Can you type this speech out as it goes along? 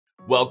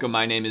Welcome,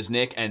 my name is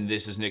Nick and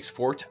this is Nick's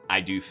Fort.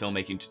 I do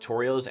filmmaking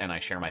tutorials and I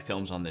share my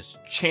films on this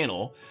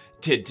channel.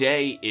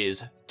 Today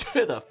is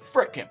To the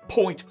Frickin'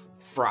 Point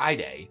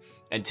Friday,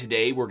 and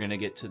today we're gonna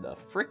get to the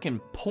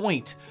frickin'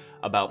 point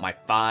about my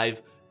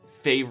 5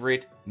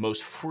 favorite,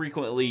 most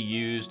frequently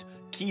used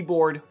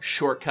keyboard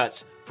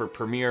shortcuts for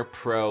Premiere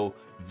Pro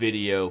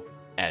video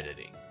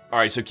editing. All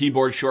right, so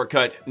keyboard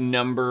shortcut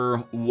number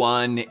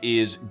 1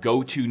 is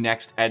go to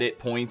next edit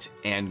point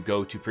and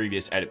go to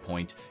previous edit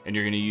point. And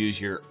you're gonna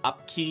use your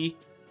up key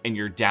and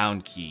your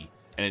down key.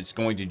 And it's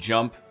going to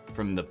jump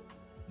from the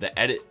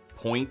edit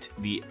point,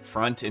 the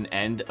front and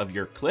end of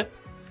your clip,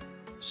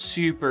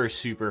 super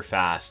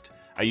fast.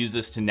 I use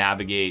this to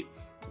navigate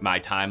my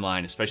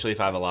timeline, especially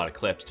if I have a lot of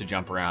clips to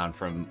jump around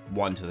from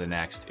one to the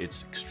next.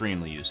 It's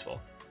extremely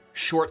useful.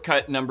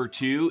 Shortcut number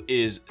 2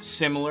 is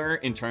similar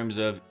in terms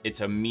of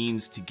it's a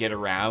means to get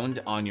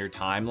around on your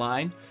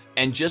timeline.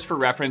 And just for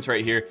reference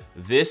right here,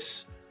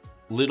 this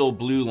little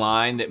blue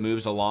line that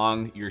moves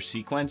along your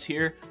sequence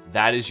here,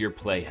 that is your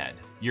playhead.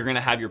 You're gonna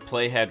have your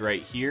playhead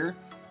right here.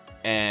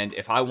 And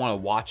if I wanna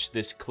watch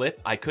this clip,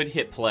 I could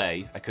hit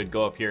play. I could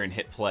go up here and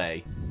hit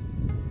play.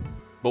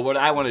 But what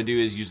I wanna do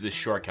is use this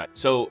shortcut.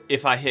 So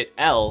if I hit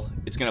L,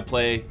 it's gonna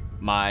play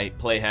my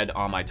playhead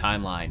on my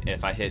timeline.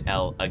 If I hit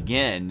L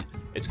again,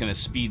 it's gonna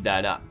speed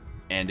that up.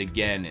 And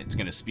again, it's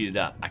gonna speed it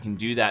up. I can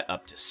do that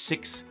up to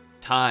 6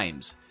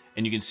 times.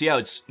 And you can see how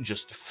it's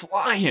just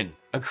flying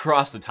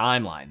across the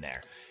timeline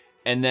there.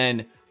 And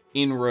then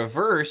in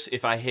reverse,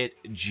 if I hit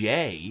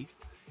J,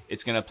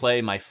 it's gonna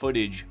play my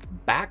footage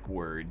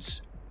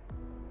backwards.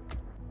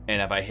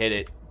 And if I hit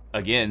it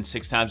again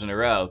 6 times in a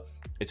row,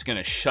 it's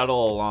gonna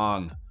shuttle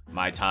along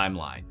my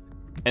timeline.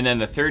 And then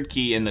the third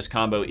key in this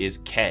combo is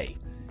K.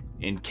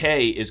 And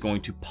K is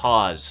going to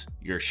pause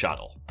your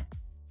shuttle.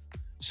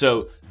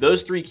 So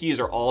those 3 keys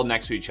are all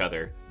next to each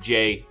other,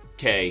 J,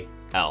 K,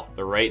 L.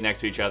 They're right next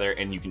to each other,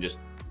 and you can just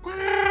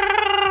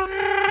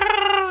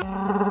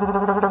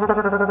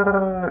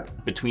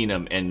between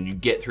them, and you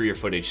get through your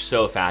footage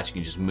so fast you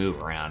can just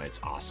move around. It's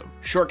awesome.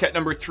 Shortcut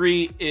number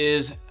 3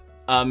 is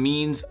a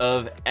means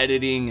of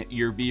editing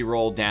your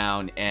B-roll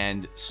down.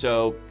 And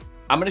so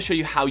I'm gonna show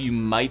you how you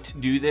might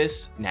do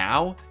this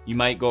now. You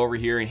might go over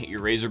here and hit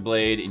your razor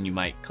blade, and you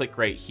might click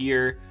right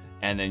here.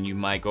 And then you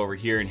might go over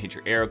here and hit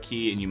your arrow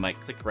key, and you might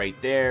click right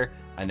there,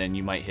 and then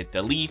you might hit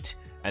delete,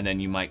 and then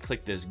you might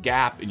click this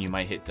gap and you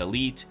might hit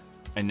delete,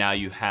 and now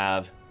you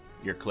have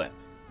your clip.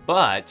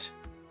 But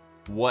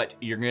what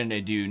you're gonna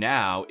do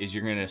now is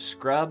you're gonna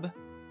scrub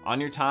on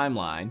your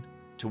timeline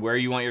to where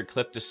you want your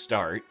clip to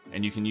start,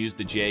 and you can use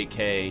the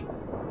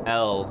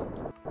JKL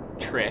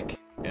Trick,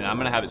 and I'm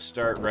gonna have it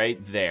start right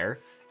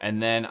there,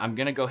 and then I'm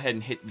gonna go ahead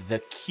and hit the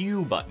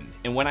Q button.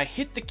 And when I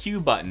hit the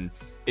Q button,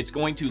 it's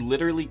going to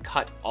literally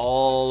cut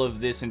all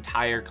of this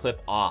entire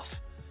clip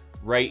off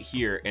right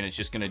here, and it's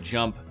just gonna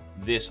jump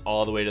this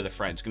all the way to the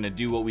front. It's gonna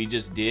do what we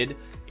just did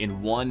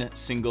in one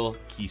single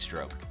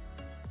keystroke.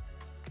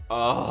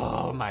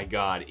 Oh my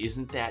God,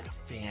 isn't that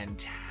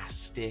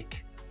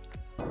fantastic?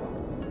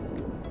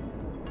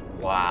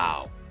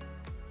 Wow.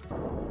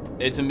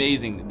 It's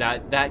amazing.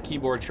 That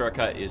keyboard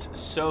shortcut is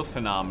so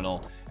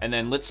phenomenal. And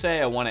then let's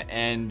say I wanna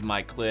end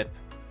my clip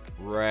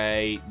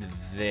right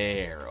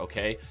there,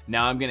 okay?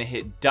 Now I'm gonna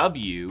hit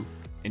W,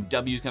 and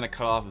W is gonna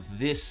cut off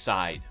this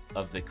side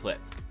of the clip,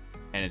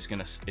 and it's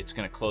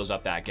gonna close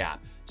up that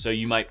gap. So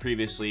you might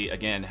previously,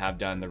 again, have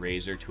done the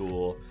razor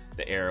tool,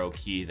 the arrow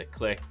key, the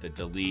click, the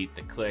delete,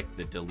 the click,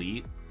 the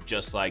delete,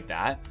 just like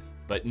that,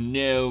 but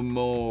no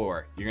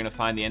more. You're gonna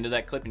find the end of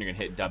that clip and you're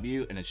gonna hit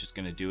W, and it's just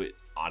gonna do it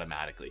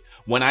automatically.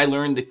 When I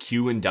learned the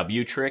Q and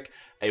W trick,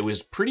 it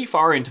was pretty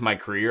far into my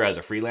career as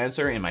a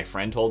freelancer, and my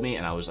friend told me,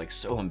 and I was like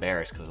so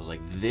embarrassed because I was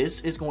like,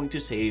 this is going to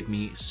save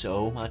me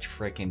so much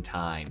freaking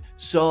time,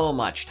 so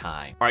much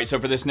time. All right, so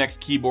for this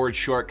next keyboard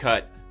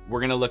shortcut,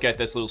 we're gonna look at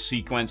this little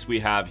sequence we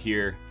have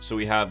here. So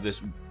we have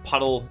this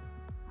puddle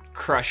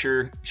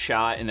crusher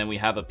shot, and then we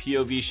have a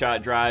POV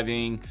shot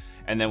driving,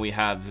 and then we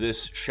have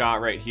this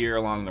shot right here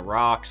along the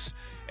rocks,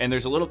 and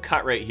there's a little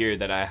cut right here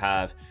that I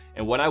have.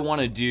 And what I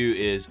wanna do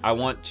is I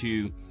want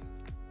to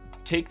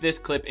take this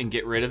clip and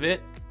get rid of it,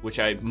 which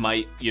I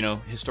might,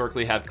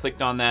 historically have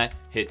clicked on that,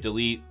 hit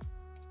delete,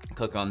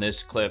 click on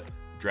this clip,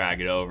 drag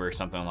it over,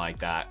 something like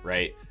that,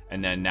 right?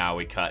 And then now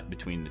we cut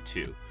between the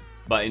two.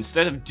 But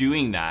instead of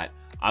doing that,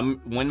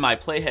 when my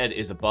playhead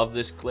is above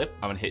this clip,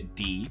 I'm gonna hit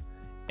D.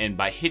 And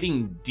by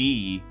hitting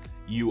D,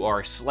 you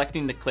are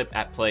selecting the clip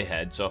at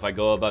playhead. So if I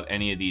go above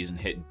any of these and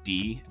hit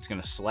D, it's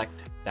gonna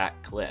select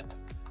that clip.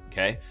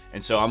 Okay,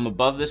 and so I'm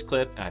above this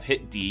clip and I've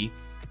hit D,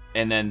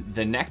 and then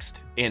the next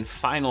and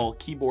final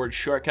keyboard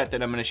shortcut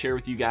that I'm gonna share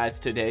with you guys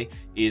today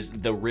is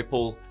the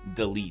ripple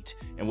delete.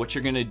 And what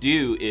you're gonna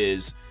do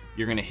is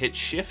you're gonna hit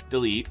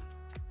Shift+Delete,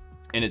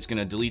 and it's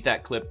gonna delete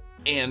that clip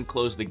and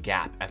close the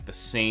gap at the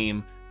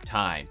same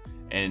time.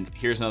 And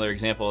here's another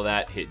example of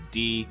that. Hit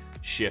D,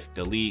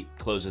 Shift+Delete,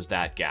 closes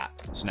that gap.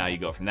 So now you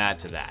go from that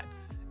to that.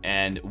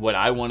 And what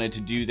I wanted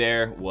to do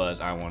there was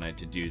I wanted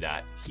to do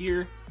that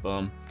here,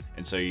 boom.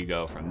 And so you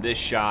go from this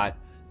shot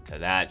to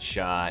that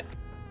shot,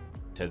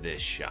 to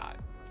this shot.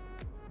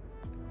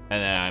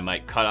 And then I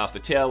might cut off the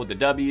tail with the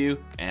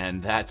W,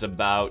 and that's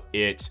about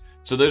it.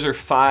 So those are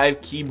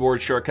 5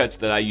 keyboard shortcuts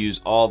that I use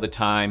all the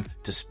time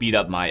to speed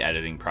up my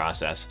editing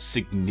process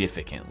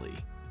significantly.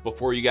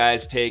 Before you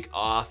guys take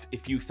off,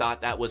 if you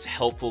thought that was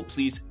helpful,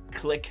 please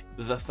click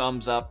the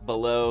thumbs up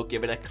below,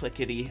 give it a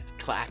clickety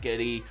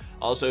clackety.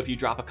 Also, if you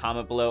drop a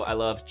comment below, I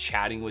love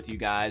chatting with you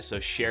guys,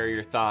 so share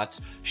your thoughts,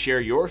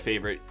 share your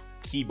favorite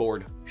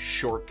keyboard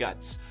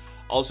shortcuts.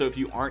 Also, if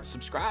you aren't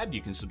subscribed,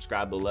 you can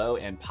subscribe below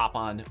and pop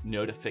on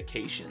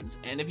notifications.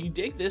 And if you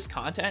dig this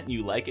content and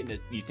you like it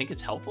and you think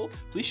it's helpful,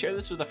 please share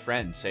this with a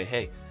friend. Say,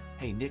 hey,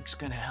 Nick's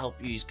gonna help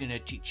you. He's gonna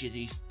teach you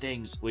these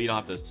things. Well, you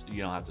don't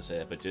have to say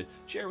it, but just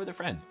share it with a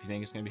friend if you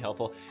think it's gonna be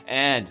helpful.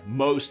 And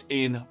most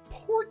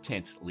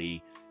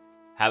importantly,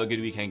 have a good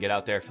weekend. Get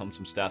out there, film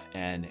some stuff,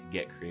 and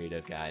get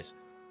creative, guys.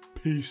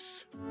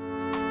 Peace.